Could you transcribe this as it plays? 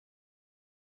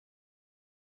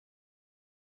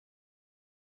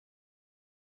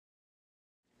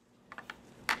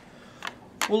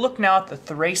We'll look now at the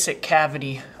thoracic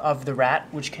cavity of the rat,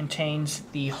 which contains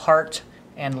the heart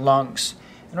and lungs.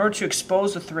 In order to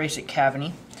expose the thoracic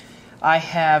cavity, I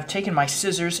have taken my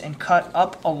scissors and cut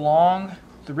up along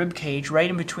the rib cage, right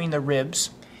in between the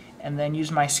ribs, and then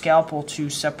used my scalpel to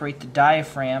separate the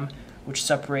diaphragm, which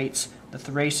separates the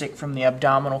thoracic from the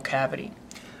abdominal cavity.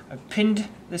 I've pinned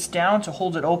this down to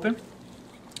hold it open,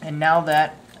 and now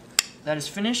that that is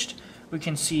finished, we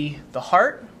can see the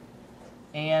heart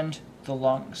and the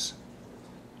lungs.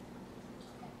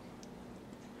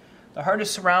 The heart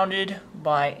is surrounded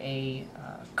by a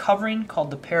covering called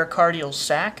the pericardial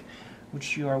sac,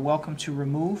 which you are welcome to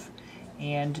remove.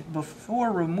 And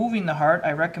before removing the heart,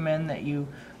 I recommend that you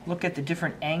look at the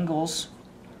different angles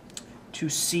to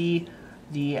see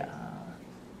the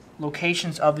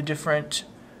locations of the different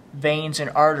veins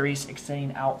and arteries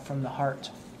extending out from the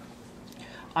heart.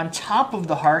 On top of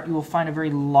the heart, you will find a very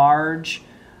large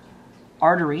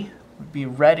artery. It would be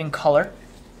red in color.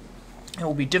 It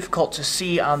will be difficult to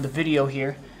see on the video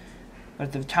here, but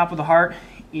at the top of the heart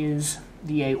is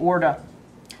the aorta,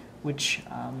 which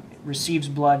receives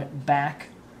blood back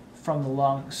from the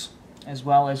lungs, as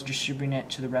well as distributing it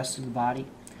to the rest of the body.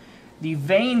 The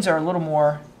veins are a little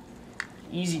more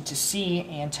easy to see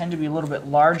and tend to be a little bit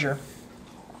larger,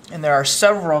 and there are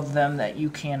several of them that you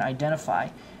can identify.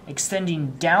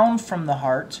 Extending down from the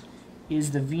heart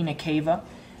is the vena cava.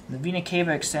 The vena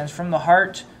cava extends from the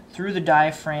heart through the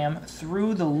diaphragm,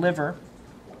 through the liver,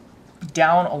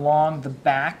 down along the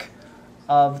back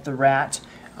of the rat.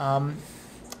 And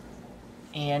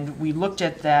we looked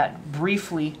at that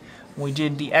briefly when we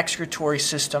did the excretory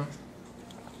system.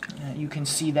 You can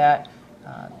see that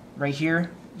right here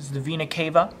is the vena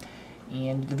cava.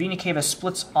 And the vena cava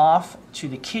splits off to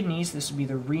the kidneys. This would be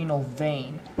the renal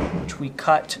vein, which we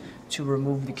cut to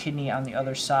remove the kidney on the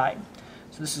other side.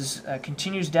 So this is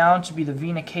continues down to be the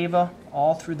vena cava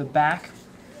all through the back.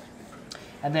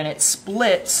 And then it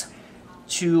splits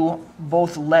to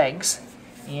both legs.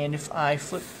 And if I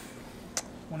flip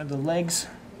one of the legs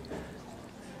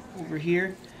over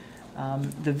here,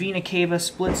 the vena cava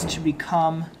splits to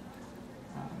become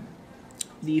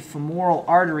the femoral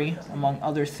artery, among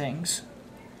other things,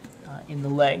 in the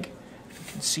leg.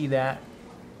 You can see that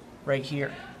right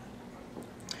here.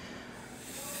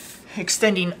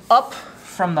 Extending up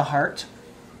from the heart,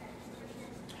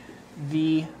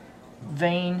 the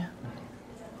vein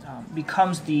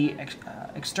becomes the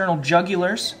external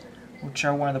jugulars, which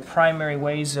are one of the primary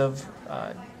ways of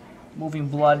moving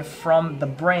blood from the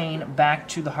brain back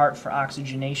to the heart for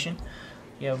oxygenation.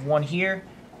 You have one here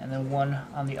and then one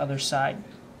on the other side.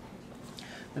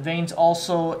 The veins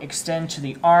also extend to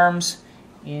the arms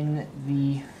in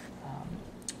the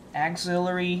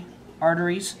axillary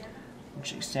arteries,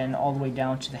 which extend all the way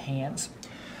down to the hands.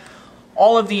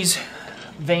 All of these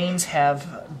veins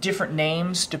have different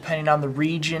names depending on the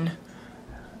region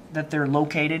that they're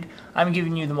located. I'm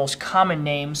giving you the most common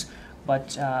names,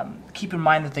 but keep in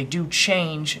mind that they do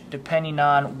change depending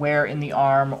on where in the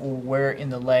arm or where in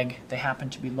the leg they happen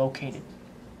to be located.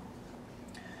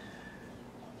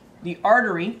 The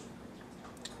artery,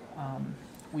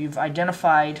 we've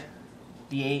identified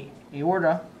the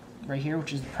aorta right here,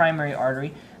 which is the primary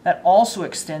artery. That also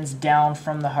extends down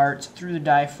from the heart, through the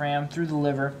diaphragm, through the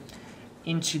liver,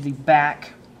 into the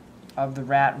back of the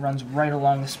rat, runs right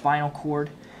along the spinal cord.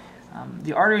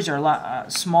 The arteries are a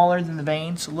lot smaller than the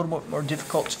veins, a little bit more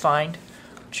difficult to find,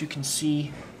 but you can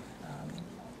see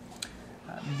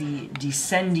the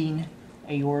descending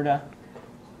aorta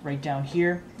right down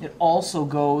here. It also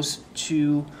goes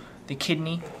to the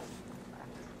kidney,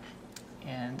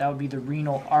 and that would be the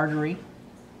renal artery.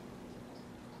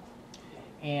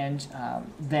 And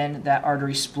then that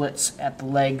artery splits at the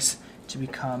legs to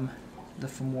become the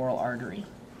femoral artery.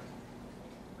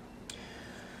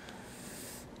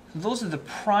 Those are the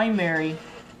primary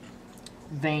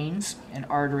veins and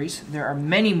arteries. There are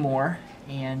many more,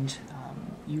 and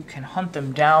you can hunt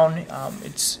them down.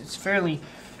 It's a fairly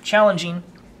challenging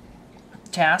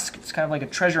task. It's kind of like a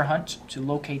treasure hunt to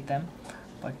locate them,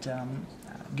 but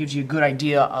gives you a good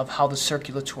idea of how the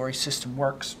circulatory system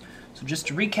works. So just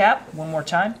to recap one more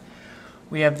time,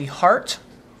 we have the heart,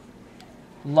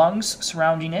 lungs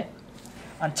surrounding it.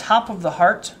 On top of the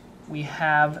heart, we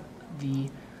have the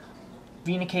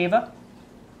vena cava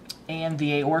and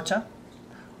the aorta,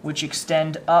 which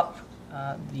extend up.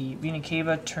 The vena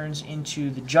cava turns into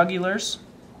the jugulars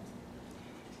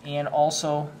and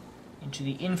also into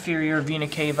the inferior vena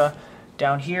cava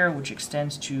down here, which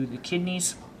extends to the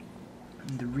kidneys,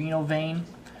 and the renal vein.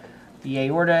 The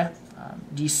aorta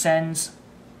descends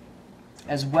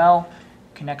as well,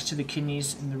 connects to the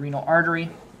kidneys and the renal artery,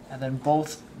 and then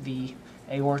both the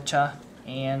aorta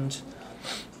and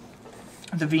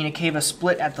the vena cava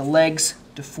split at the legs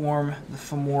to form the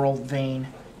femoral vein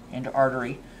and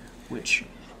artery, which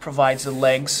provides the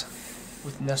legs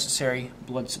with necessary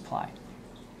blood supply.